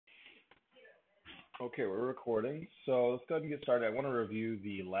Okay, we're recording. So let's go ahead and get started. I want to review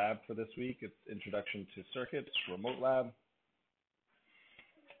the lab for this week. It's Introduction to Circuits, Remote Lab.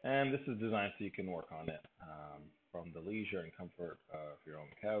 And this is designed so you can work on it from the leisure and comfort of your own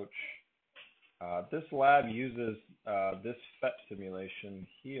couch. This lab uses this PhET simulation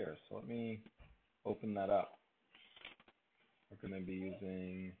here. So let me open that up. We're going to be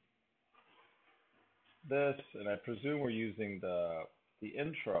using this, and I presume we're using the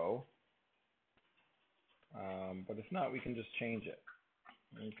intro. But if not, we can just change it.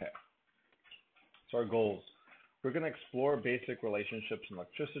 Okay. So our goals. We're going to explore basic relationships in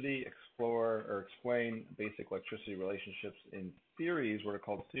electricity, explain basic electricity relationships in series, what are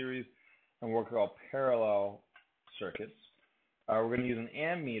called series, and what are called parallel circuits. We're going to use an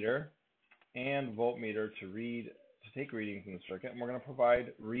ammeter and voltmeter to take readings in the circuit, and we're going to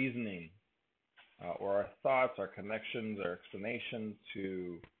provide reasoning, or our thoughts, our connections, our explanation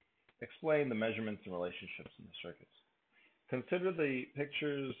to explain the measurements and relationships in the circuits. Consider the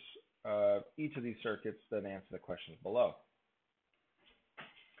pictures of each of these circuits, then answer the questions below.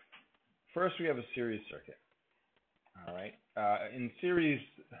 First, we have a series circuit. All right. In series,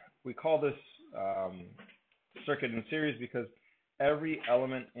 we call this circuit in series because every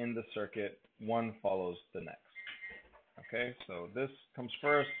element in the circuit, one follows the next. Okay, so this comes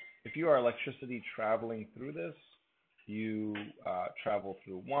first. If you are electricity traveling through this, you travel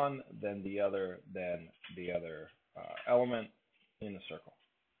through one, then the other element in the circle.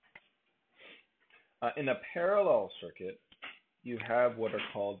 In a parallel circuit, you have what are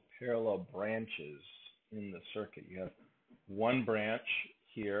called parallel branches in the circuit. You have one branch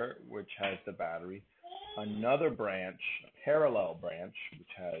here, which has the battery, another branch, a parallel branch, which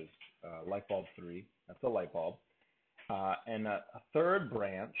has light bulb 3, that's a light bulb, and a third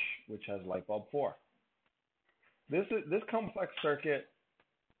branch, which has light bulb 4. This complex circuit,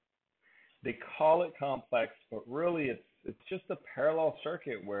 they call it complex, but really it's just a parallel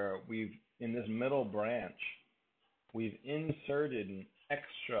circuit where in this middle branch, we've inserted an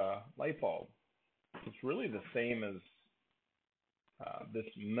extra light bulb. It's really the same as this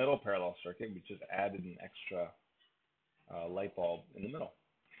middle parallel circuit. We just added an extra light bulb in the middle.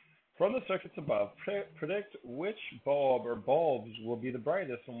 From the circuits above, predict which bulb or bulbs will be the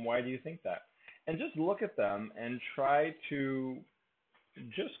brightest, and why do you think that? And just look at them and try to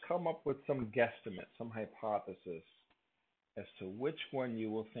just come up with some guesstimate, some hypothesis as to which one you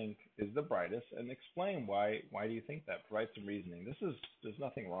will think is the brightest, and explain why do you think that. Provide some reasoning. There's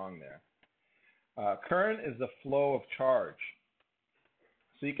nothing wrong there. Current is the flow of charge.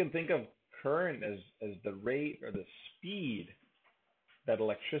 So you can think of current as the rate or the speed that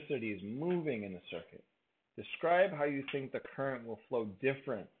electricity is moving in a circuit. Describe how you think the current will flow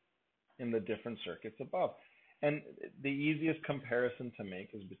different in the different circuits above. And the easiest comparison to make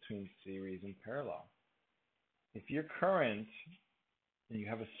is between series and parallel. If you're current and you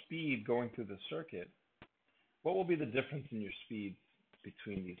have a speed going through the circuit, what will be the difference in your speeds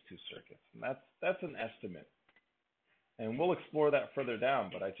between these two circuits? And that's an estimate. And we'll explore that further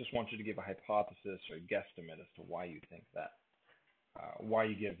down, but I just want you to give a hypothesis or a guesstimate as to why you think that, why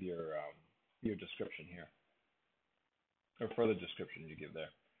you give your description here, or further description you give there.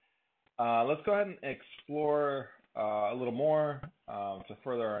 Let's go ahead and explore a little more to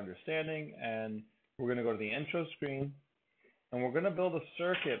further our understanding, and we're going to go to the intro screen, and we're going to build a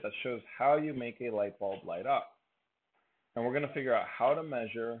circuit that shows how you make a light bulb light up. And we're going to figure out how to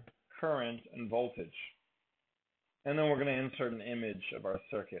measure current and voltage. And then we're going to insert an image of our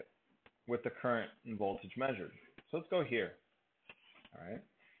circuit with the current and voltage measured. So let's go here. All right.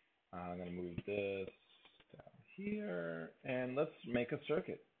 I'm going to move this down here, and let's make a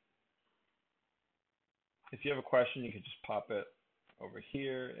circuit. If you have a question, you can just pop it over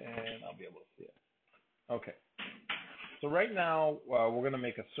here, and I'll be able to see it. Okay. So right now, we're going to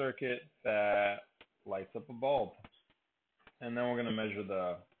make a circuit that lights up a bulb. And then we're going to measure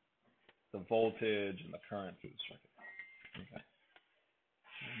the voltage and the current through the circuit. Okay.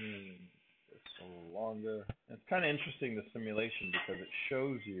 It's a little longer. It's kind of interesting, the simulation, because it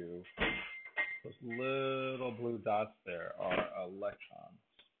shows you those little blue dots there are electrons.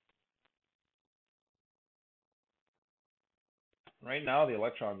 Right now, the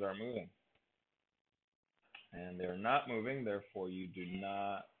electrons aren't moving. And they're not moving, therefore you do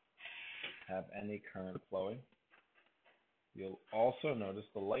not have any current flowing. You'll also notice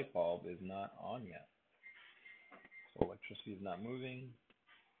the light bulb is not on yet. So electricity is not moving.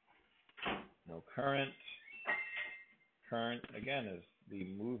 No current. Current, again, is the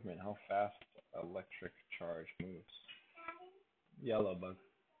movement, how fast electric charge moves. Yellow bug.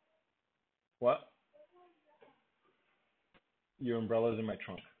 What? Your umbrella's in my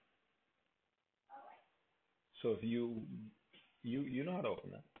trunk. So if you know how to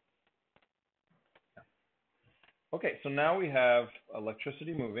open that. Yeah. Okay, so now we have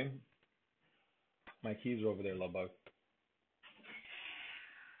electricity moving. My keys are over there, love bug.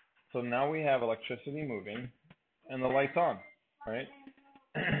 So now we have electricity moving and the light's on, right?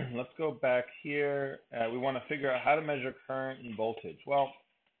 Let's go back here. We want to figure out how to measure current and voltage. Well,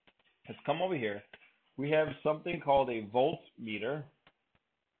 let's come over here. We have something called a voltmeter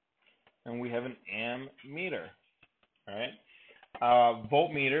and we have an ammeter, all right?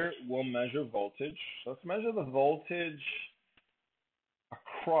 Voltmeter will measure voltage. So let's measure the voltage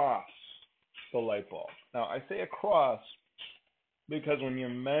across the light bulb. Now, I say across because when you're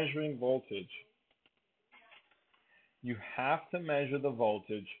measuring voltage, you have to measure the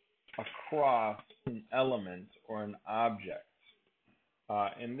voltage across an element or an object.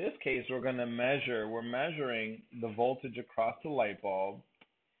 In this case, we're measuring the voltage across the light bulb,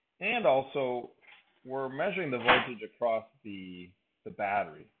 and also we're measuring the voltage across the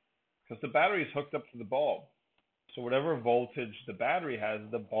battery, because the battery is hooked up to the bulb. So whatever voltage the battery has,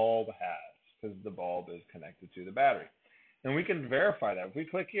 the bulb has, because the bulb is connected to the battery. And we can verify that. If we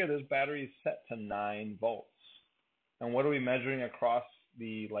click here, this battery is set to 9 volts. And what are we measuring across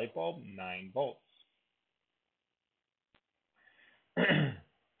the light bulb? 9 volts.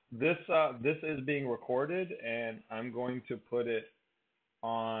 This is being recorded, and I'm going to put it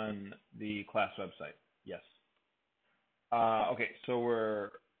on the class website. Yes. Okay, so we're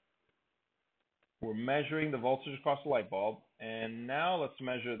measuring the voltage across the light bulb, and now let's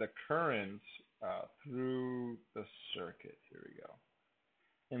measure the current through the circuit. Here we go.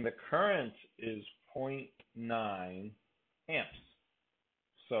 And the current is 0.9 amps.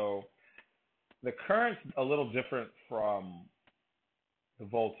 So the current's a little different from the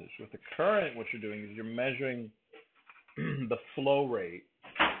voltage. With the current, what you're doing is you're measuring the flow rate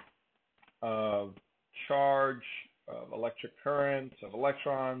of charge, of electric current, of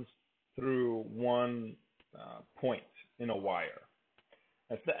electrons through one point in a wire.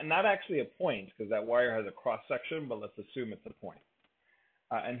 That's not actually a point, because that wire has a cross section, but let's assume it's a point.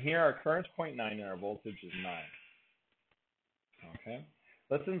 And here our current's 0.9 and our voltage is 9. Okay,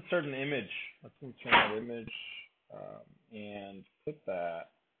 let's insert an image. Let's insert an image and put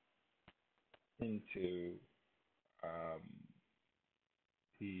that into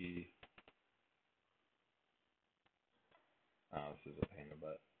the. Oh, this is a pain in the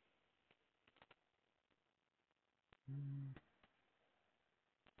butt.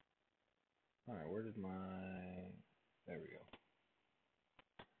 All right, where did my? There we go.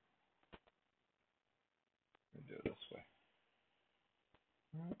 Let me do it this way.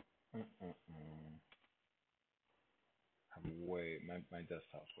 My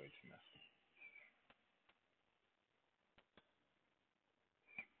desktop's way too messy.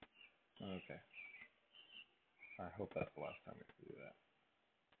 Okay. I hope that's the last time we can do that.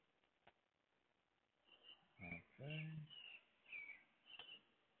 Okay.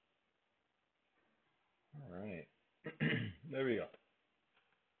 All right. There we go.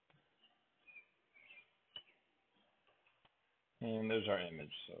 And there's our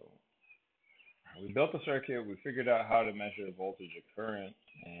image. So we built the circuit. We figured out how to measure the voltage of current,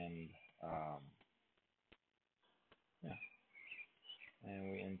 and yeah.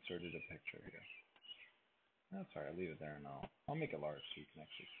 And we inserted a picture here. That's all right. I'll leave it there, and I'll make it large so you can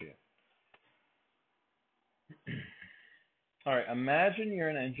actually see it. All right, imagine you're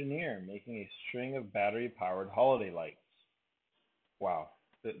an engineer making a string of battery-powered holiday lights. Wow,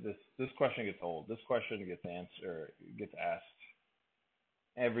 this question gets old. This question gets asked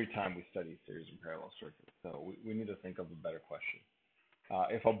every time we study series and parallel circuits. So we need to think of a better question.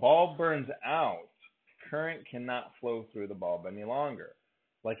 If a bulb burns out, current cannot flow through the bulb any longer.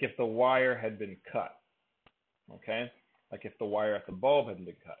 Like if the wire had been cut, okay? Like if the wire at the bulb had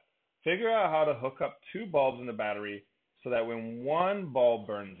been cut. Figure out how to hook up 2 bulbs in the battery so that when one bulb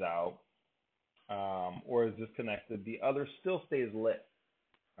burns out or is disconnected, the other still stays lit.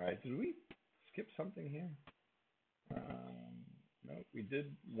 All right, did we skip something here? No, we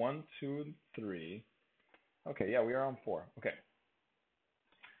did 1, 2, and 3. Okay, yeah, we are on 4. Okay.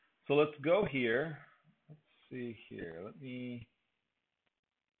 So let's go here. Let's see here. Let me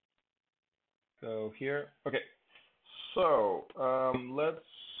go here. Okay. So let's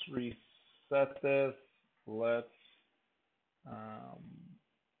reset this. Let's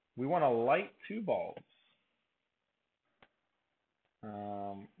we want to light 2 bulbs.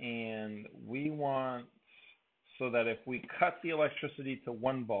 And we want so that if we cut the electricity to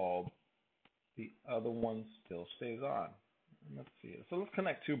one bulb, the other one still stays on. Let's see. So let's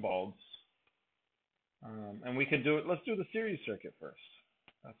connect 2 bulbs. And we can do it. Let's do the series circuit first.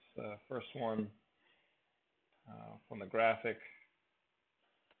 That's the first one. from the graphic.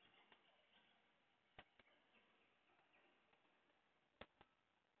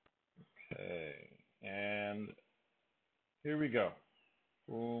 Okay, and here we go.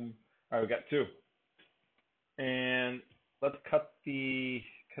 Boom. All right, we got 2. And let's cut the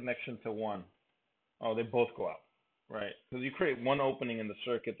connection to 1. Oh, they both go out, right? Because you create one opening in the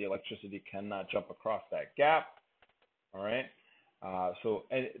circuit, the electricity cannot jump across that gap, all right? So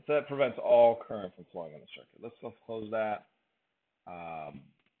that prevents all current from flowing in the circuit. Let's close that.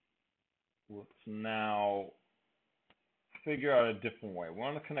 Let's now figure out a different way. We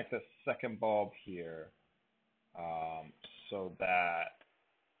want to connect a second bulb here, so that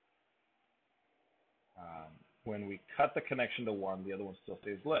when we cut the connection to 1, the other one still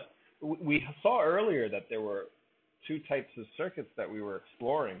stays lit. We saw earlier that there were 2 types of circuits that we were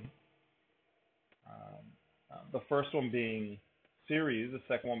exploring. The first one being series, the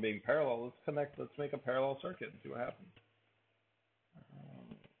second one being parallel. Let's make a parallel circuit and see what happens.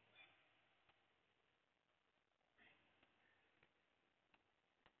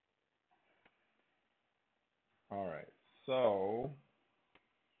 All right, so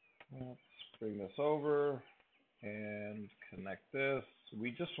let's bring this over and connect this.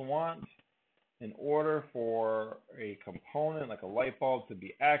 We just want, in order for a component like a light bulb to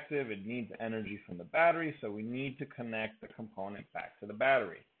be active, it needs energy from the battery, so we need to connect the component back to the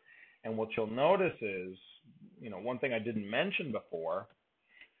battery. And what you'll notice is, one thing I didn't mention before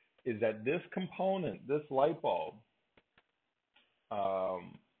is that this component, this light bulb,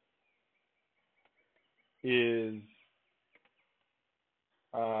 is,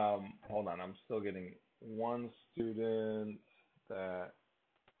 hold on, I'm still getting one student that,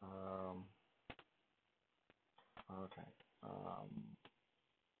 okay,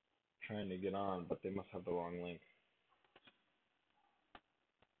 trying to get on, but they must have the wrong link.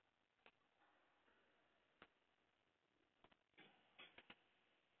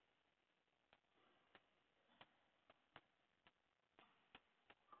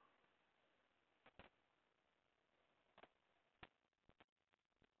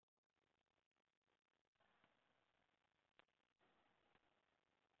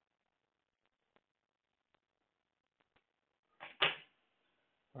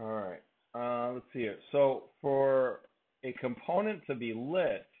 All right. Let's see here. So for a component to be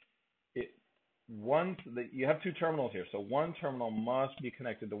lit, you have 2 terminals here. So one terminal must be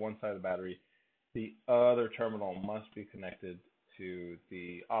connected to one side of the battery. The other terminal must be connected to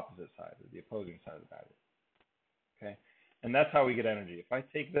the opposite side, or the opposing side of the battery. Okay. And that's how we get energy. If I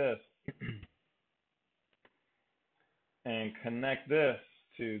take this and connect this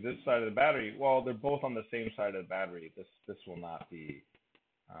to this side of the battery, well, they're both on the same side of the battery. This will not be,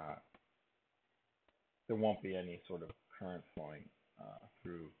 there won't be any sort of current flowing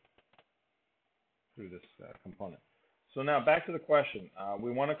through this component. So now back to the question.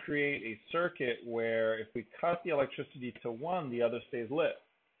 We want to create a circuit where if we cut the electricity to 1, the other stays lit.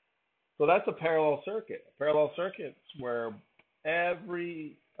 So that's a parallel circuit. A parallel circuit is where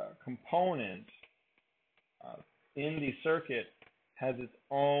every component in the circuit has its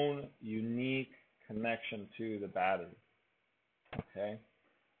own unique connection to the battery. Okay?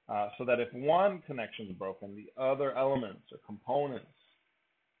 So that if one connection is broken, the other elements or components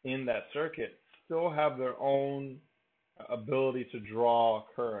in that circuit still have their own ability to draw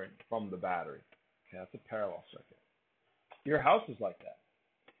current from the battery. Okay, that's a parallel circuit. Your house is like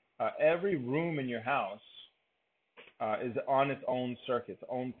that. Every room in your house is on its own circuit, its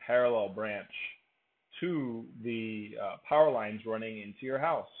own parallel branch to the power lines running into your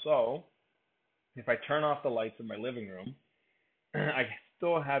house. So if I turn off the lights in my living room, I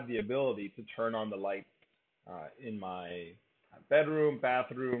still have the ability to turn on the lights in my bedroom,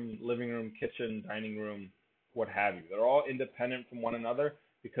 bathroom, living room, kitchen, dining room, what have you. They're all independent from one another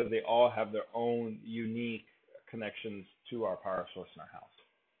because they all have their own unique connections to our power source in our house.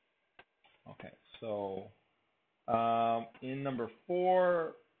 Okay, so in number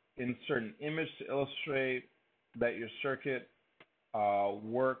 4, insert an image to illustrate that your circuit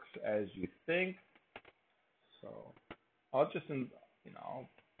works as you think. So I'll just, I'll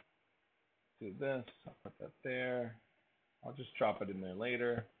do this, I'll put that there. I'll just drop it in there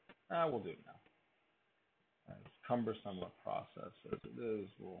later. We'll do it now. As cumbersome a process as it is,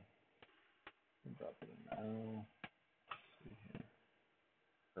 we'll drop it in now. Let's see here.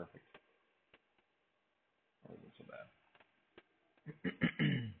 Perfect. That wasn't so bad.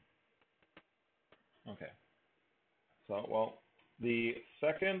 Okay. So, well, the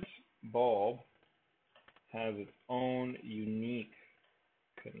second bulb has its own unique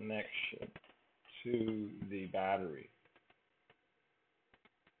connection to the battery.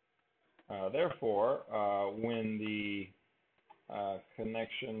 Therefore, when the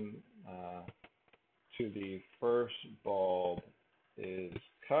connection to the first bulb is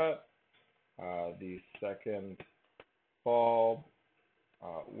cut, the second bulb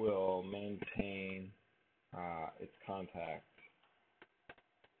will maintain its contact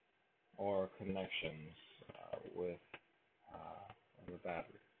or connections with the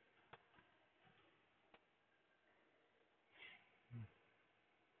battery.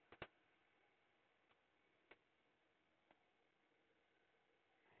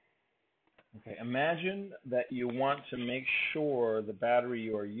 Okay, imagine that you want to make sure the battery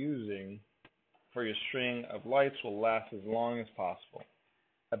you are using for your string of lights will last as long as possible.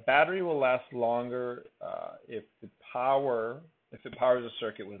 A battery will last longer if it powers a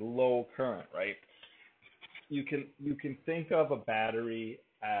circuit with low current, right? You can think of a battery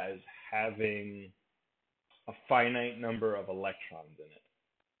as having a finite number of electrons in it,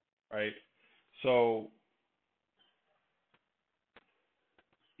 right? So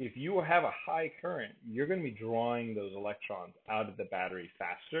if you have a high current, you're going to be drawing those electrons out of the battery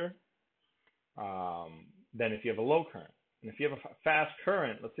faster than if you have a low current. And if you have a fast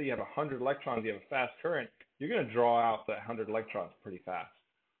current, let's say you have 100 electrons, you have a fast current, you're going to draw out that 100 electrons pretty fast.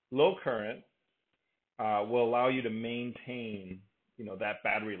 Low current will allow you to maintain, that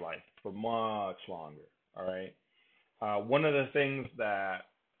battery life for much longer. All right. One of the things that,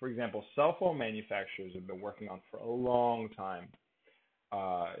 for example, cell phone manufacturers have been working on for a long time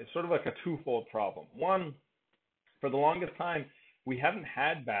is sort of like a twofold problem. One, for the longest time, we haven't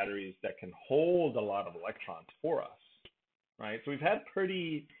had batteries that can hold a lot of electrons for us, right? So we've had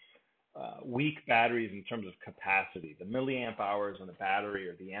pretty weak batteries in terms of capacity. The milliamp hours on a battery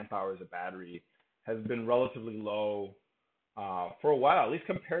or the amp hours of battery has been relatively low for a while, at least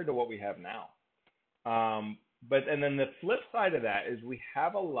compared to what we have now. And then the flip side of that is we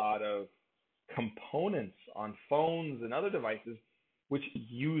have a lot of components on phones and other devices which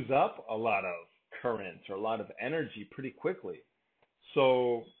use up a lot of current or a lot of energy pretty quickly.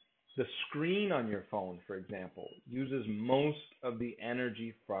 So the screen on your phone, for example, uses most of the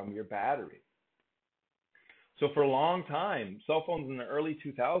energy from your battery. So for a long time, cell phones in the early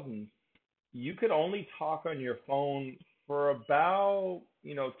 2000s, you could only talk on your phone for about,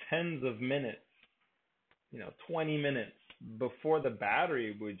 tens of minutes, 20 minutes before the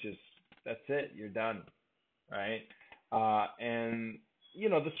battery would just, that's it, you're done, right? And,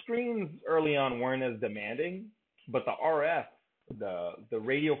 the screens early on weren't as demanding, but the RF, the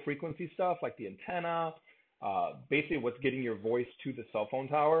radio frequency stuff, like the antenna, basically what's getting your voice to the cell phone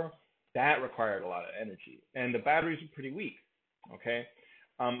tower, that required a lot of energy. And the batteries are pretty weak, okay?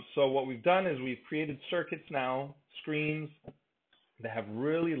 So what we've done is we've created circuits now, screens that have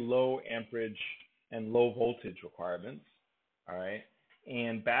really low amperage and low voltage requirements, all right?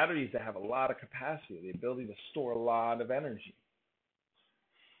 And batteries that have a lot of capacity, the ability to store a lot of energy.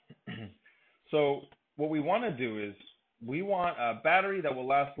 So what we want to do is we want a battery that will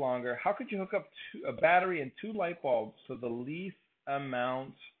last longer. How could you hook up a battery and 2 light bulbs so the least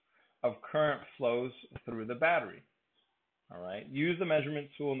amount of current flows through the battery? All right. Use the measurement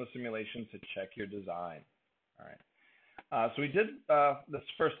tool in the simulation to check your design. All right. So we did this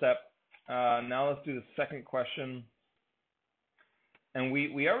first step. Now let's do the second question. And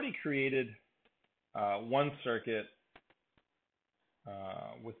we already created one circuit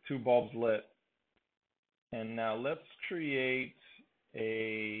with 2 bulbs lit. And now let's create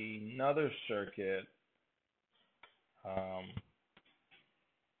another circuit.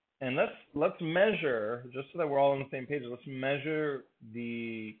 And let's measure, just so that we're all on the same page, let's measure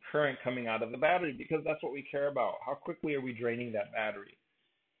the current coming out of the battery, because that's what we care about. How quickly are we draining that battery?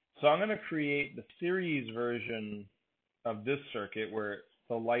 So I'm going to create the series version of this circuit where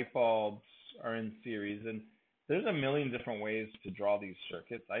the light bulbs are in series. And there's a million different ways to draw these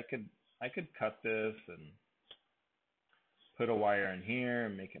circuits. I could cut this and put a wire in here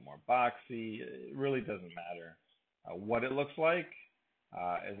and make it more boxy. It really doesn't matter what it looks like,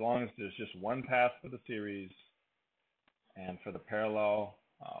 as long as there's just one path for the series, and for the parallel,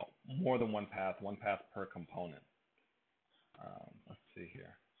 more than one path per component. Let's see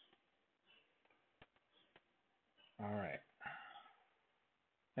here. All right.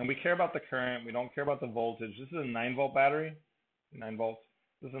 And we care about the current. We don't care about the voltage. This is a 9-volt battery. 9 volts.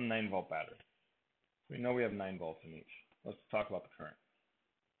 This is a 9-volt battery. We know we have 9 volts in each. Let's talk about the current.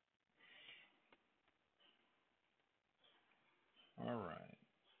 All right.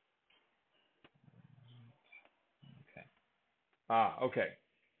 Okay. Okay.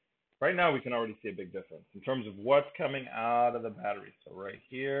 Right now we can already see a big difference in terms of what's coming out of the battery. So right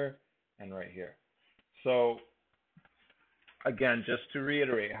here and right here. So again, just to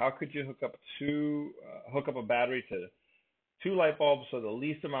reiterate, how could you hook up a battery to two light bulbs so the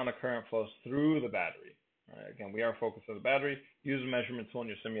least amount of current flows through the battery? All right, again, we are focused on the battery. Use a measurement tool in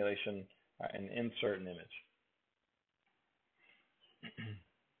your simulation and insert an image.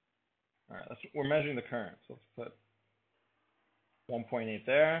 All right, we're measuring the current. So let's put 1.8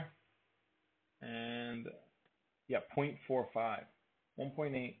 there, and yeah, 0.45.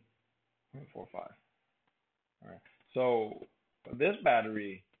 1.8, 0.45. All right. So this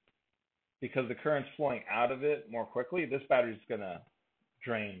battery, because the current's flowing out of it more quickly, this battery is gonna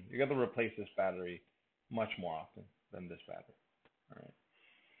drain. You're gonna replace this battery much more often than this battery. All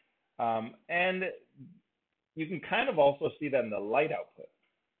right. And you can kind of also see that in the light output.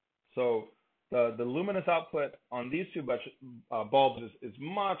 So the luminous output on these two bulbs is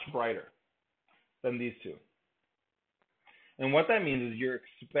much brighter than these two. And what that means is you're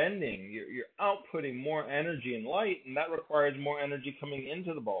outputting more energy and light, and that requires more energy coming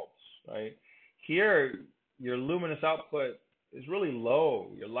into the bulbs, right? Here, your luminous output is really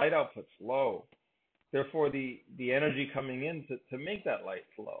low. Your light output's low. Therefore, the energy coming in to make that light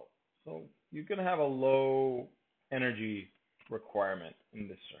flow. So you're going to have a low energy requirement in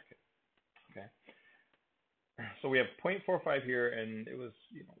this circuit, okay? So we have 0.45 here, and it was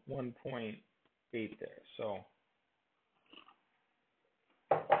 1.8 there. So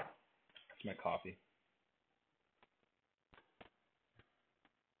that's my coffee.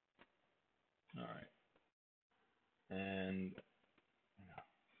 All right. And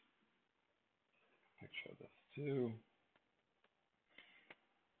picture this too.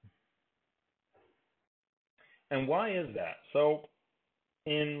 And why is that? So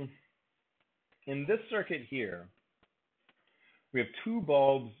in this circuit here, we have two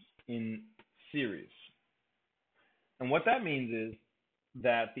bulbs in series. And what that means is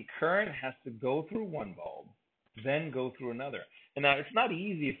that the current has to go through one bulb, then go through another. And now it's not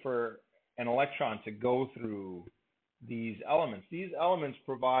easy for an electron to go through these elements. These elements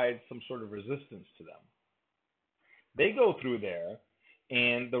provide some sort of resistance to them. They go through there,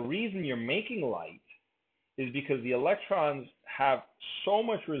 and the reason you're making light is because the electrons have so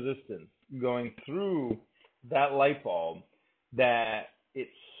much resistance going through that light bulb that it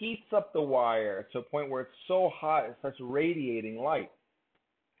heats up the wire to a point where it's so hot it starts radiating light.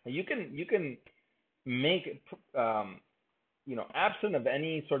 And you can make absent of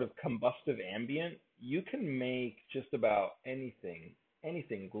any sort of combustive ambient, you can make just about anything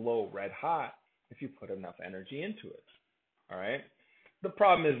glow red hot if you put enough energy into it. All right. The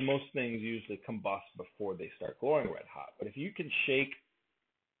problem is most things usually combust before they start glowing red hot. But if you can shake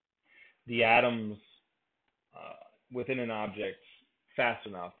the atoms within an object fast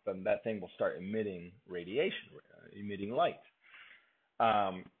enough, then that thing will start emitting radiation, emitting light.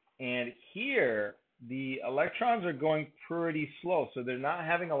 And here, the electrons are going pretty slow, so they're not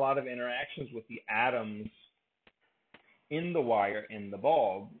having a lot of interactions with the atoms in the wire in the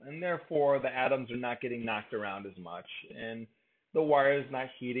bulb, and therefore the atoms are not getting knocked around as much, and the wire is not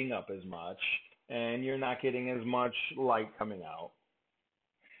heating up as much, and you're not getting as much light coming out.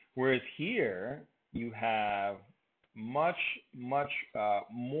 Whereas here, you have much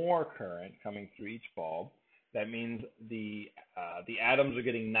more current coming through each bulb. That means the atoms are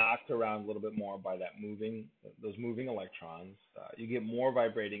getting knocked around a little bit more by those moving electrons. You get more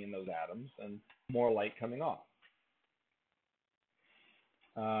vibrating in those atoms and more light coming off.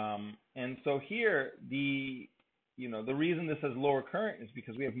 And so here, the reason this has lower current is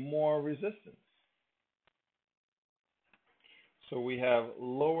because we have more resistance. So we have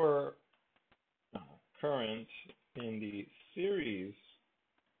lower current in the series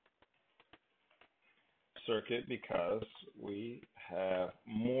circuit because we have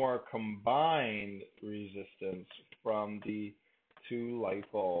more combined resistance from the two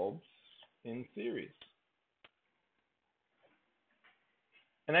light bulbs in series.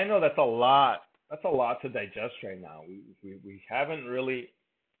 And I know that's a lot to digest right now. We haven't really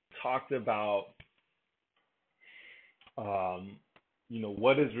talked about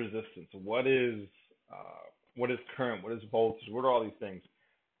what is resistance, what is current, what is voltage, what are all these things.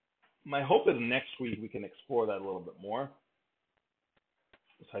 My hope is next week we can explore that a little bit more.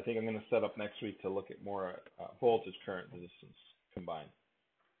 So I think I'm going to set up next week to look at more voltage, current, resistance combined.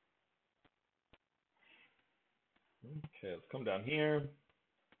 Okay, let's come down here.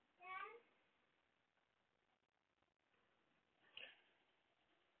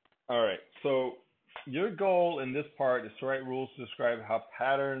 All right, so your goal in this part is to write rules to describe how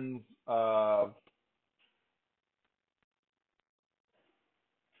patterns of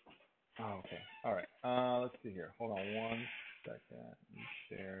okay. All right. Let's see here. Hold on 1 second.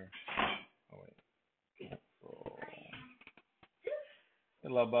 Share. Oh wait. Cancel. Hey,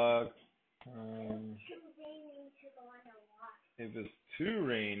 love bug. If it's too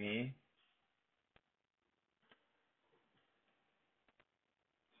rainy,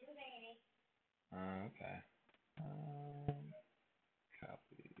 okay.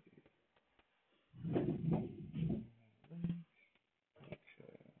 Copy.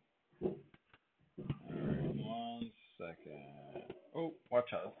 Okay. Alright, 1 second. Oh,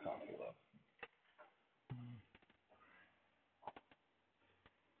 watch out, it's coffee, love.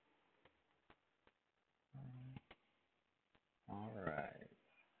 Alright.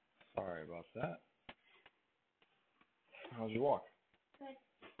 Sorry about that. How's your walk? Good.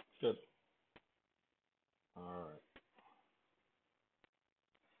 Good. Alright.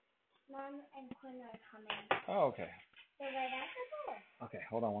 Mom and Quinn are coming. Oh, okay. They're right after this. Okay,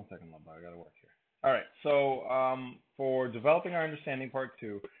 hold on 1 second, love bug. I gotta work here. Alright, so for developing our understanding part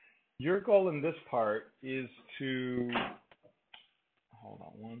 2, your goal in this part is to hold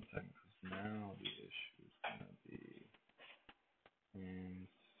on 1 second, because now the issue is gonna be in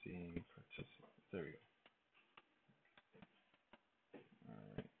seeing participants. There we go.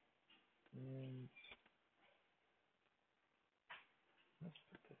 Alright. And let's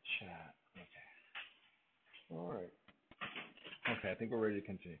put the chat. Okay. Alright. Okay, I think we're ready to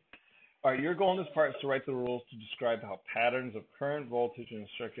continue. All right, your goal in this part is to write the rules to describe how patterns of current voltage in a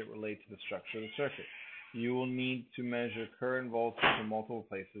circuit relate to the structure of the circuit. You will need to measure current voltage in multiple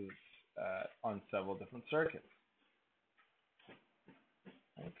places on several different circuits.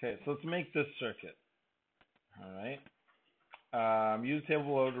 Okay, so let's make this circuit. All right. Use the table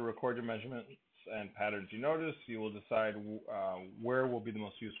below to record your measurements and patterns you notice. You will decide where will be the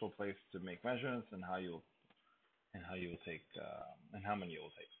most useful place to make measurements and how you will take and how many you will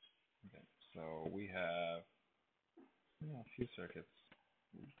take. Okay, so we have a few circuits.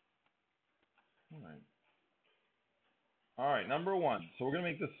 All right, number 1. So we're gonna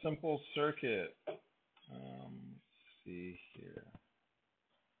make this simple circuit. Let's see here.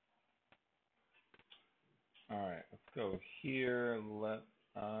 All right, let's go here. Let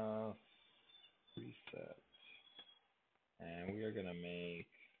us reset, and we are gonna make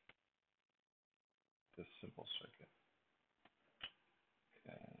this simple circuit.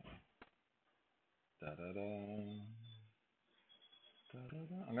 Okay. Da da da. Da da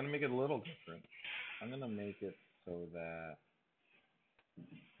da. I'm gonna make it a little different. I'm gonna make it so that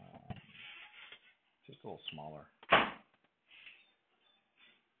just a little smaller,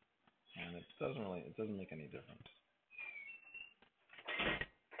 and it doesn't make any difference.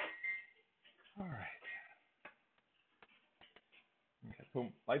 All right. Okay,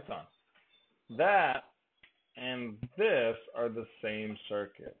 boom, lights on. That and this are the same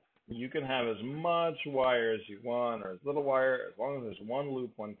circuit. You can have as much wire as you want or as little wire, as long as there's one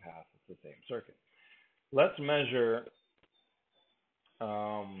loop, one path, it's the same circuit. Let's measure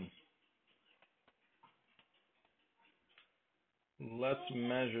the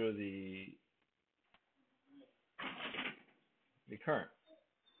current.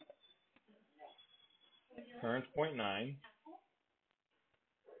 Current's 0.9.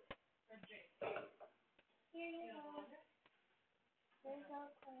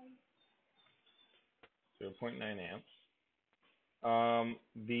 0.9 amps.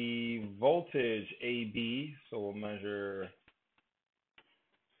 The voltage AB, so we'll measure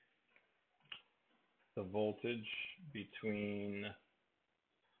the voltage between,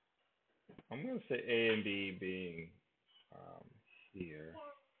 I'm going to say A and B being here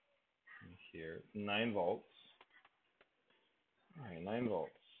and here, 9 volts. All right, 9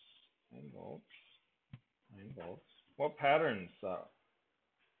 volts. 9 volts. 9 volts. What patterns?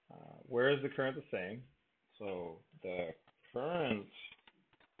 Where is the current the same? So the current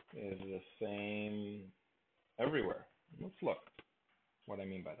is the same everywhere. Let's look what I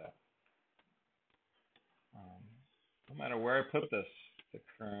mean by that. No matter where I put this, the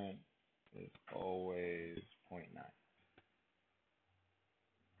current is always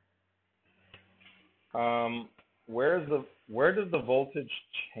 0.9. Where does the voltage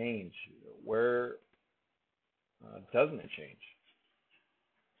change? Where doesn't it change?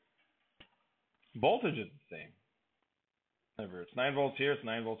 Voltage is the same. Remember, it's 9 volts here, it's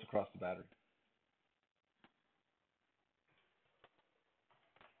 9 volts across the battery.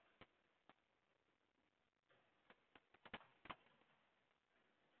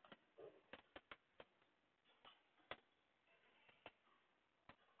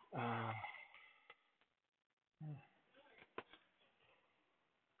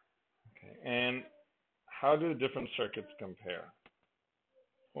 Okay, and how do the different circuits compare?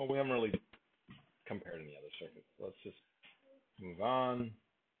 Well, we haven't really compared any other circuits. Let's just move on.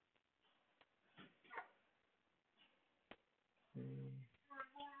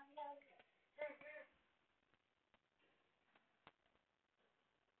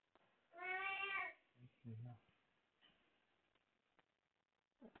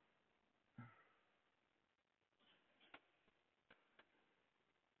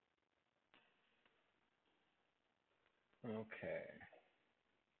 Okay.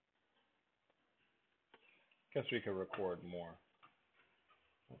 Guess we could record more.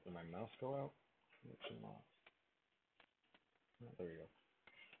 Oh, did my mouse go out? Oh, there we go.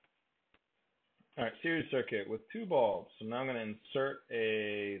 All right, series circuit with two bulbs. So now I'm going to insert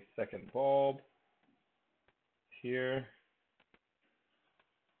a second bulb here.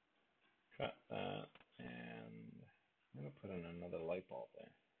 Cut that, and I'm going to put in another light bulb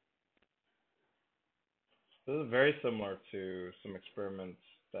there. This is very similar to some experiments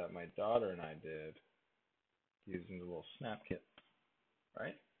that my daughter and I did using the little snap kit,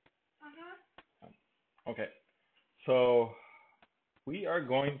 right? Okay, so we are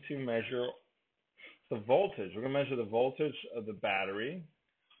going to measure the voltage. We're going to measure the voltage of the battery.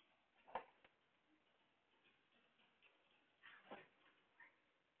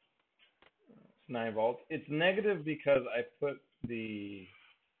 It's 9 volts. It's negative because I put the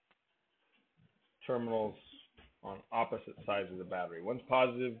terminals on opposite sides of the battery. One's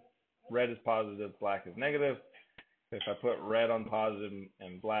positive, red is positive, black is negative. If I put red on positive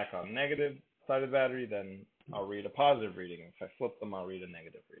and black on negative side of the battery, then I'll read a positive reading. If I flip them, I'll read a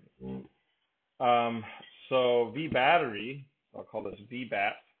negative reading. So V battery, I'll call this V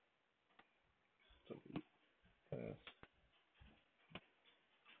bat. So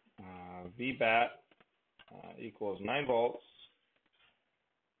V bat equals 9 volts.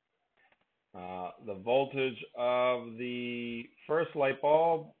 The voltage of the first light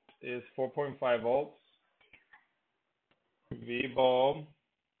bulb is 4.5 volts. V bulb,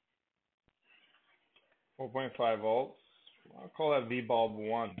 4.5 volts. I'll call that V bulb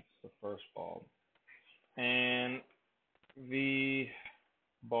 1, the first bulb. And V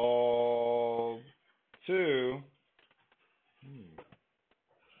bulb 2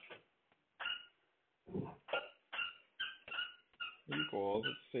 equals,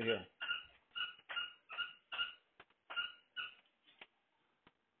 let's see here.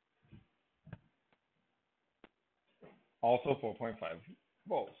 Also 4.5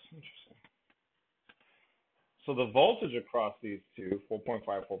 volts. Interesting. So the voltage across these two, 4.5,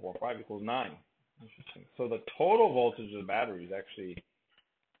 4.5 equals 9. Interesting. So the total voltage of the battery is actually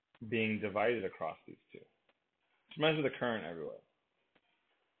being divided across these two. Let's measure the current everywhere.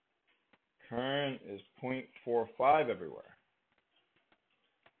 Current is 0.45 everywhere.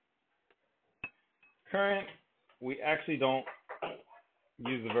 Current, we actually don't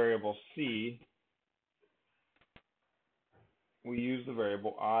use the variable C. We use the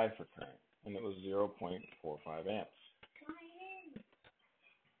variable I for current, and it was 0.45 amps.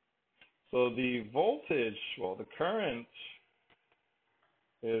 So the voltage, well, the current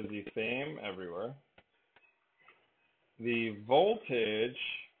is the same everywhere. The voltage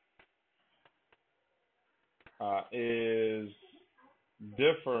is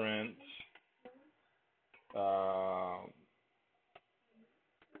different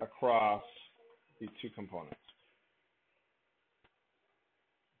across the two components.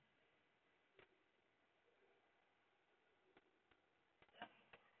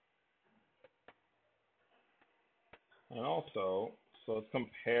 And also, so let's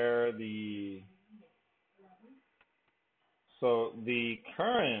compare the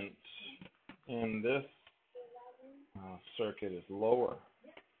current in this circuit is lower.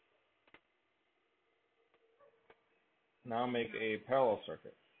 Now make a parallel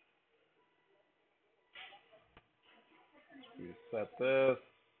circuit. We set this.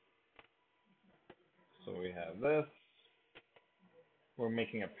 So we have this. We're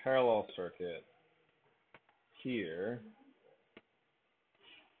making a parallel circuit here.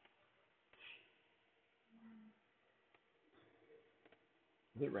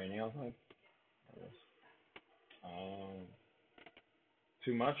 Is it raining outside?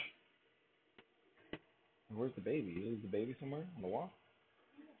 Too much? Where's the baby? Is the baby somewhere on the wall?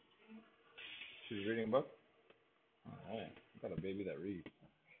 She's reading a book? Alright, I've got a baby that reads.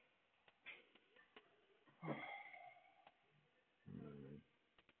 Alright,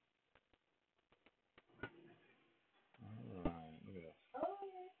 look at this.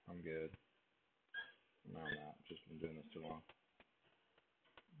 I'm good. No, I'm not. Just been doing this too long.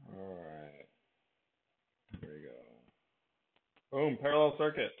 Alright. Here we go. Boom, parallel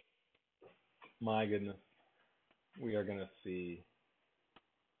circuit. My goodness. We are going to see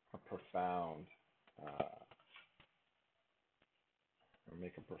a profound, or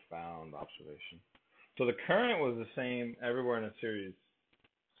make a profound observation. So the current was the same everywhere in a series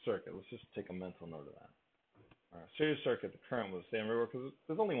circuit. Let's just take a mental note of that. All right, series circuit, the current was the same everywhere because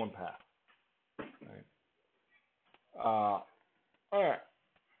there's only one path. Right. All right.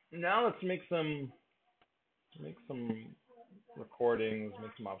 Now let's make some recordings,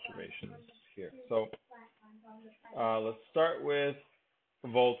 make some observations here. So Let's start with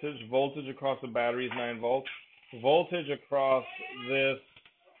voltage. Voltage across the battery is 9 volts. Voltage across this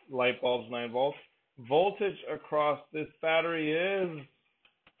light bulb is 9 volts. Voltage across this battery is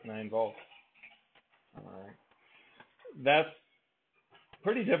 9 volts. All right. That's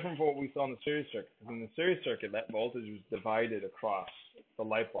pretty different from what we saw in the series circuit. In the series circuit, that voltage was divided across the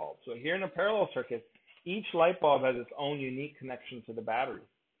light bulb. So here in a parallel circuit, each light bulb has its own unique connection to the battery.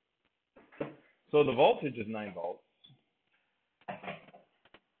 So the voltage is 9 volts.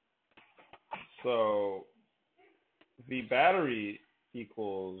 So the battery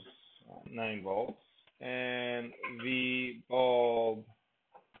equals 9 volts. And the bulb,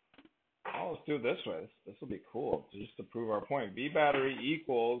 oh, let's do it this way. This will be cool, just to prove our point. V battery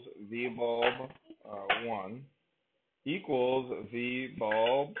equals V bulb 1 equals V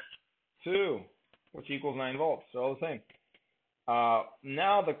bulb 2, which equals 9 volts. They're all the same.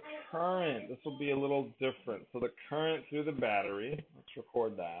 Now the current, this will be a little different. So the current through the battery, let's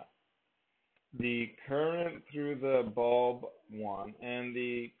record that. The current through the bulb 1 and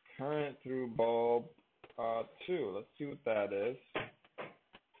the current through bulb 2. Let's see what that is.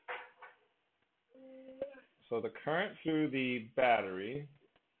 So the current through the battery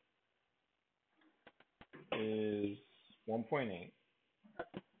is 1.8.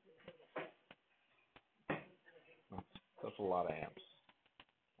 That's a lot of amps.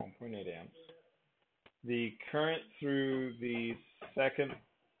 1.8 amps. The current through the second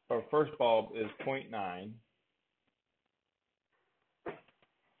or first bulb is 0.9.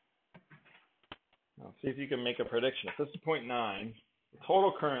 Now see if you can make a prediction. If this is 0.9, the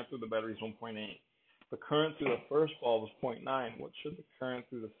total current through the battery is 1.8. The current through the first bulb is 0.9. What should the current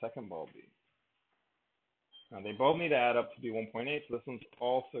through the second bulb be? Now they both need to add up to be 1.8, so this one's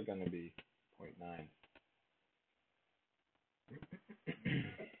also going to be 0.9.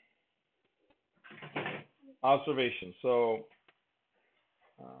 Observation. So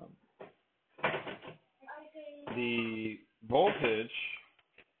the voltage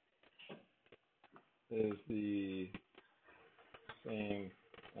is the same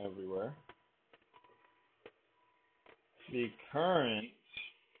everywhere. The current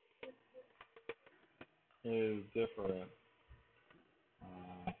is different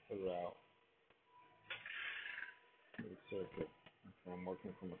throughout the circuit. Okay, I'm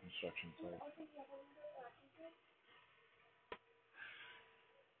working from a construction site.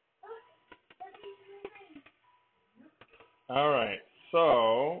 All right,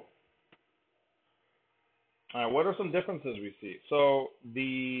 so what are some differences we see? So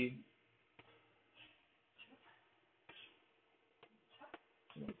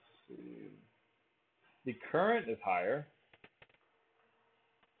let's see, the current is higher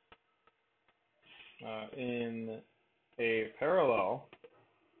in a parallel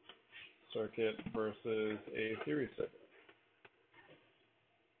circuit versus a series circuit.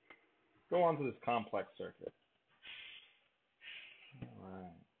 Go on to this complex circuit. All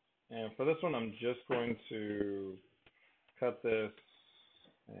right. And for this one, I'm just going to cut this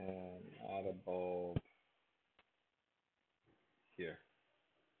and add a bulb here.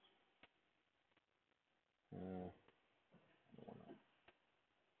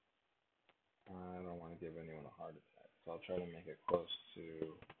 I don't want to give anyone a heart attack, so I'll try to make it close to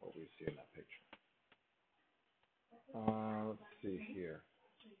what we see in that picture. Let's see here.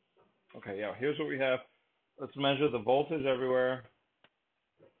 Okay, yeah, here's what we have. Let's measure the voltage everywhere.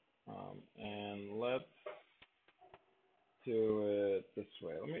 And let's do it this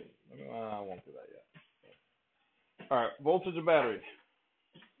way. I won't do that yet. All right, voltage of battery.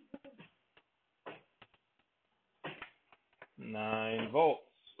 9 volts.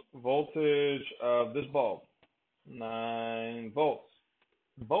 Voltage of this bulb. 9 volts.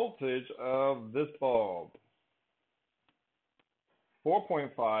 Voltage of this bulb.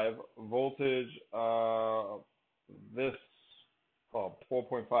 4.5. Voltage of this bulb.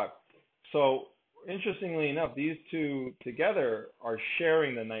 4.5. So interestingly enough, these two together are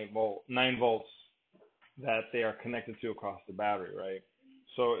sharing the 9 volts that they are connected to across the battery, right?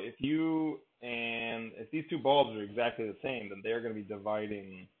 So if these two bulbs are exactly the same, then they're going to be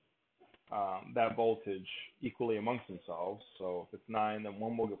dividing that voltage equally amongst themselves. So if it's 9, then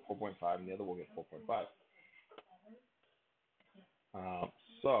one will get 4.5 and the other will get 4.5.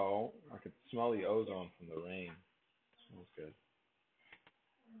 So I could smell the ozone from the rain. It smells good.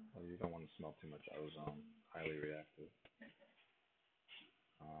 Well, you don't want to smell too much ozone. Highly reactive.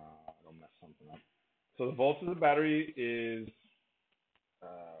 It'll mess something up. So the voltage of the battery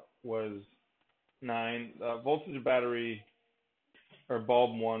was 9. Voltage of battery, or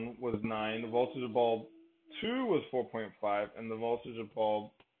bulb 1 was 9. The voltage of bulb 2 was 4.5, and the voltage of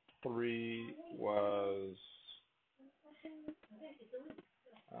bulb 3 was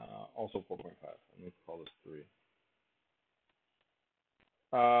Also 4.5. Let me call this 3.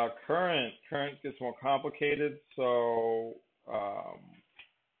 Current gets more complicated. So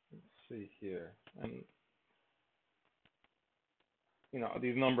let's see here, and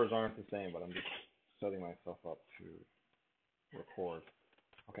these numbers aren't the same, but I'm just setting myself up to record.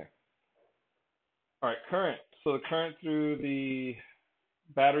 Okay. All right, current. So the current through the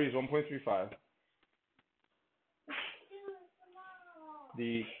battery is 1.35.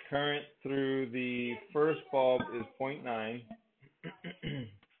 The current through the first bulb is 0.9.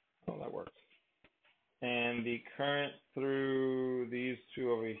 Oh, that works. And the current through these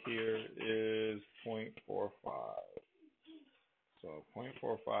two over here is 0.45. So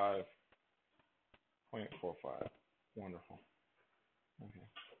 0.45, 0.45. Wonderful. Okay.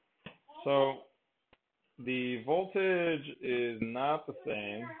 So the voltage is not the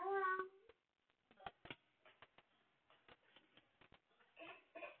same.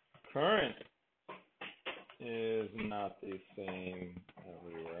 Current is not the same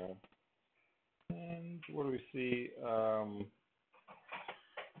everywhere. And what do we see?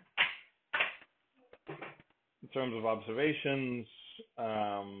 In terms of observations,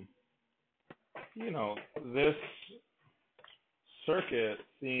 this circuit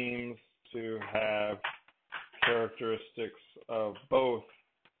seems to have characteristics of both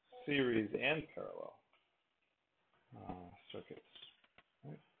series and parallel circuits.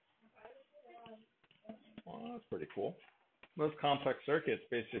 Right. Well, that's pretty cool. Most complex circuits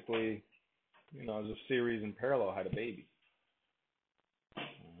basically, as if series and parallel had a baby.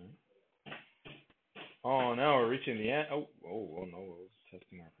 Oh, now we're reaching the end. Oh no, it was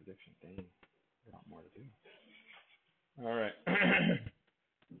testing our prediction. Dang, a lot more to do. All right.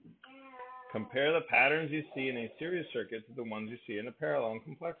 Compare the patterns you see in a series circuit to the ones you see in a parallel and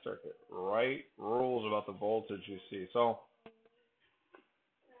complex circuit. Write rules about the voltage you see. So,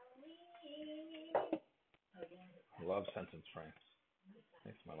 I love sentence frames.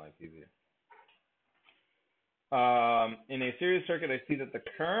 Makes my life easier. In a series circuit, I see that the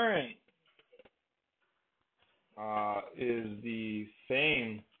current is the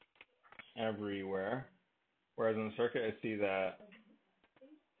same everywhere, whereas in the circuit, I see that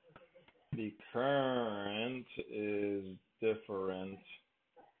the current is different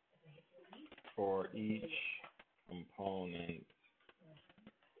for each component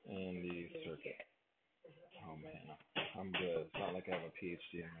in the circuit. Oh man, I'm good. It's not like I have a PhD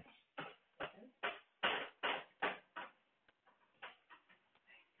in this.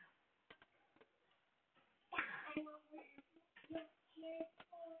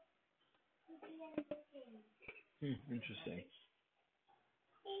 Interesting.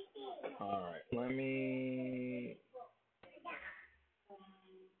 All right, let me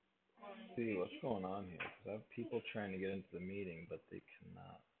see what's going on here, because I have people trying to get into the meeting, but they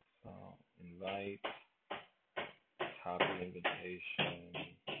cannot. So, invite, copy invitation.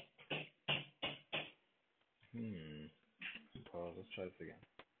 Pause. Let's try this again.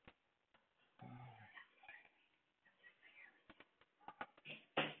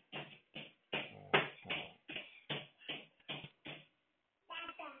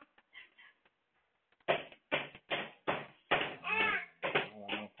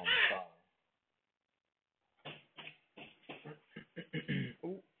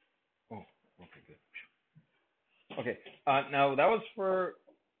 Okay, good. Okay, now that was for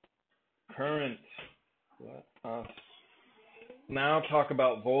current. Let us now talk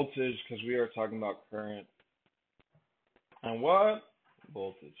about voltage, because we are talking about current. And what?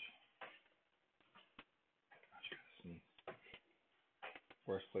 Voltage. Gosh, I gotta sneeze.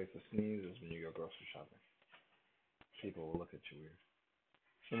 Worst place to sneeze is when you go grocery shopping. People will look at you weird.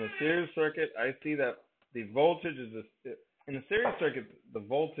 In the series circuit, I see that the voltage is in the series circuit, the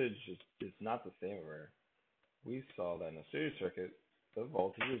voltage is not the same everywhere. We saw that in the series circuit, the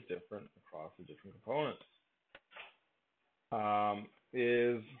voltage is different across the different components.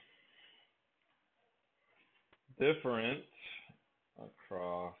 Is different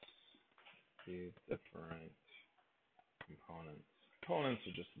across the different components. Components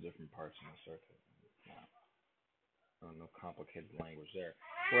are just the different parts in the circuit. No complicated language there.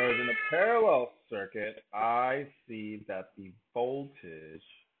 Whereas in a parallel circuit, I see that the voltage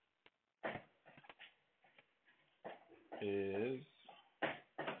is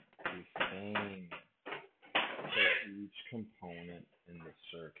the same for each component in the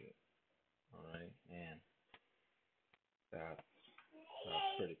circuit. All right, and that's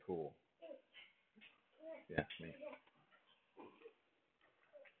pretty cool. Yeah, me.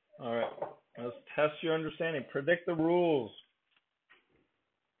 All right, let's test your understanding. Predict the rules.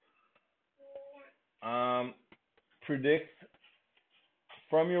 predict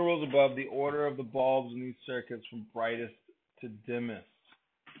from your rules above the order of the bulbs in these circuits from brightest to dimmest.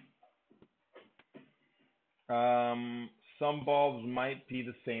 Some bulbs might be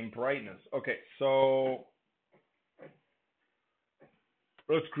the same brightness. Okay, so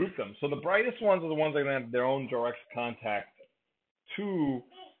let's group them. So the brightest ones are the ones that are going to have their own direct contact to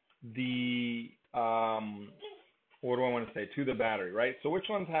the, what do I want to say, to the battery, right? So which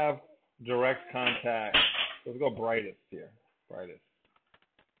ones have direct contact? Let's go brightest here. Brightest.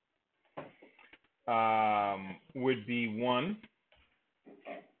 Would be 1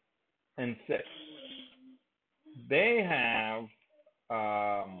 and 6. They have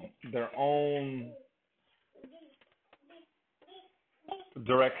their own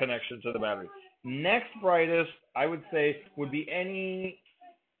direct connection to the battery. Next brightest, I would say, would be any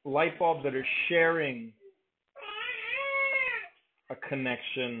light bulb that are sharing a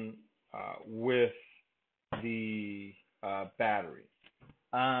connection with the battery.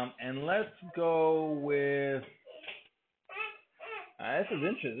 And let's go with, this is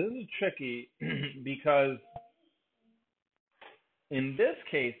interesting. This is tricky because in this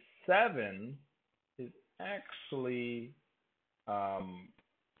case, 7 is actually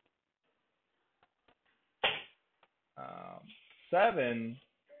 7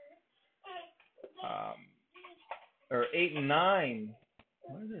 or 8 and 9.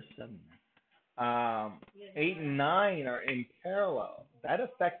 Why is there 7 there? 8 and 9 are in parallel. That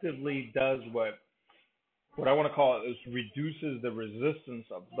effectively does what I want to call it is reduces the resistance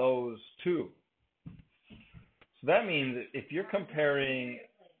of those two. So that means if you're comparing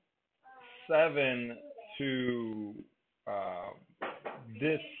 7 to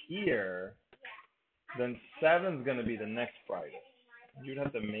this here, then 7's going to be the next brightest. You'd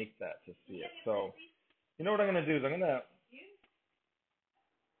have to make that to see it. So you know what I'm going to do is I'm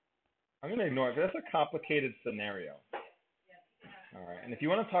going to ignore it. That's a complicated scenario. All right. And if you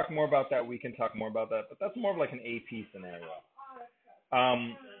want to talk more about that, we can talk more about that. But that's more of like an AP scenario.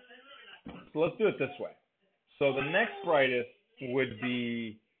 So let's do it this way. So the next brightest would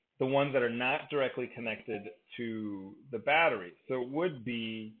be the ones that are not directly connected to the battery. So it would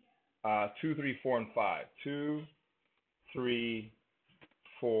be 2, 3, 4, and 5. 2, 3,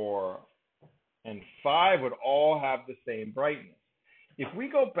 4, and 5 would all have the same brightness. If we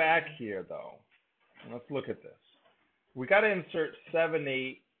go back here, though, and let's look at this. We got to insert 7,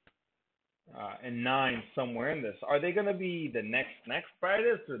 8, and 9 somewhere in this. Are they going to be the next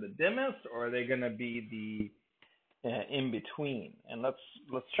brightest or the dimmest, or are they going to be the in between? And let's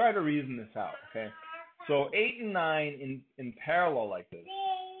try to reason this out. Okay. So 8 and 9 in parallel like this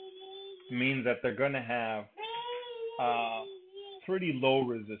means that they're going to have pretty low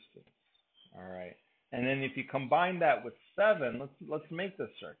resistance. All right. And then if you combine that with 7, let's make the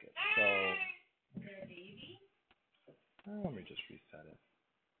circuit. So let me just reset it.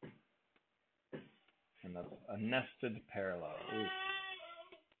 And that's a nested parallel. Ooh.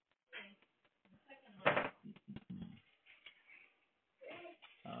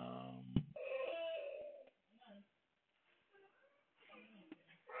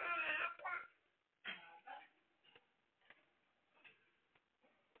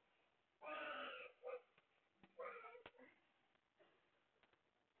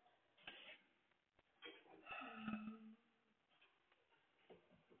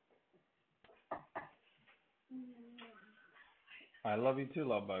 I love you too,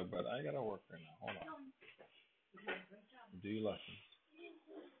 love bug, but I gotta work right now. Hold on. Do your lessons.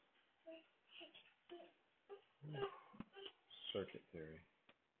 Circuit theory.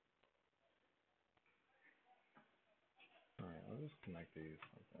 All right, I'll just connect these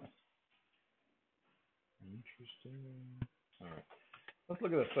like that. Interesting. All right, let's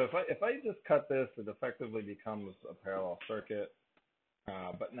look at this. So if I just cut this, it effectively becomes a parallel circuit.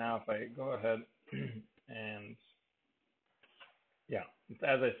 But now if I go ahead and yeah, it's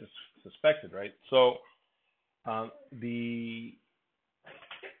as I suspected, right? So let's see.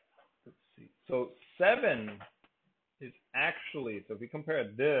 So 7 is actually, so if we compare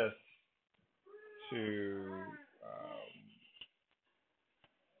this to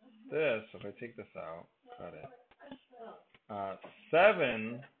this, if I take this out, cut it.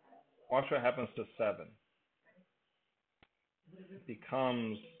 7, watch what happens to 7. It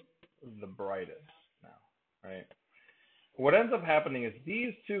becomes the brightest now, right? What ends up happening is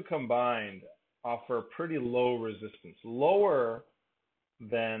these two combined offer pretty low resistance, lower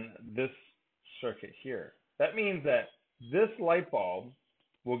than this circuit here. That means that this light bulb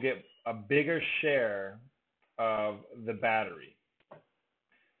will get a bigger share of the battery.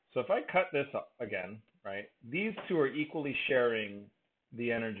 So if I cut this up again, right, these two are equally sharing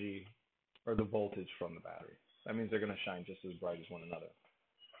the energy or the voltage from the battery. That means they're going to shine just as bright as one another.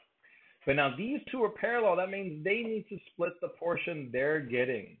 But now these two are parallel. That means they need to split the portion they're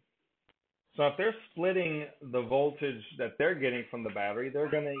getting. So if they're splitting the voltage that they're getting from the battery,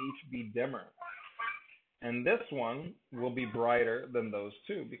 they're going to each be dimmer. And this one will be brighter than those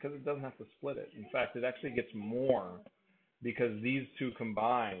two because it doesn't have to split it. In fact, it actually gets more because these two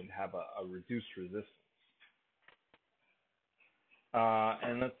combined have a reduced resistance.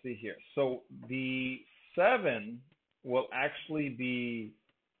 And let's see here. So the 7 will actually be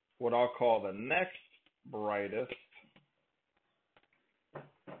what I'll call the next brightest.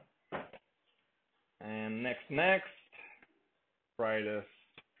 And next brightest.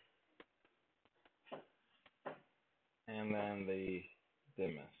 And then the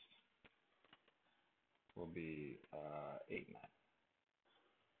dimmest will be 8,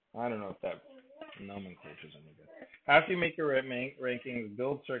 9. I don't know if that nomenclature is any good. After you make your rankings,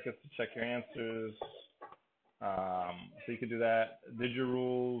 build circuits to check your answers. So you can do that. Did your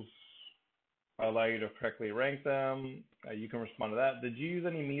rules allow you to correctly rank them? You can respond to that. Did you use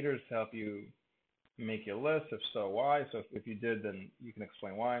any meters to help you make your list? If so, why? So if you did, then you can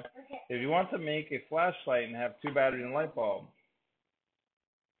explain why. Okay. If you want to make a flashlight and have 2 batteries and a light bulb,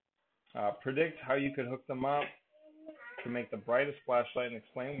 predict how you could hook them up to make the brightest flashlight and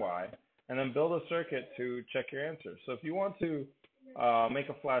explain why, and then build a circuit to check your answers. So if you want to make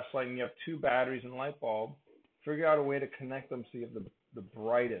a flashlight and you have 2 batteries and a light bulb, figure out a way to connect them so you have the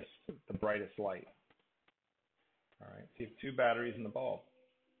brightest light. All right, so you have 2 batteries and the bulb.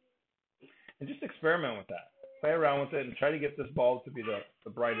 And just experiment with that. Play around with it and try to get this bulb to be the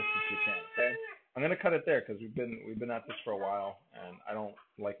brightest that you can, okay? I'm going to cut it there because we've been at this for a while, and I don't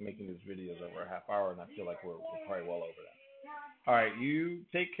like making these videos over a half hour, and I feel like we're probably well over that. All right, you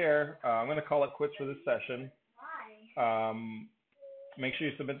take care. I'm going to call it quits for this session. Make sure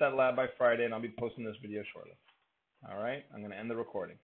you submit that lab by Friday, and I'll be posting this video shortly. All right, I'm going to end the recording.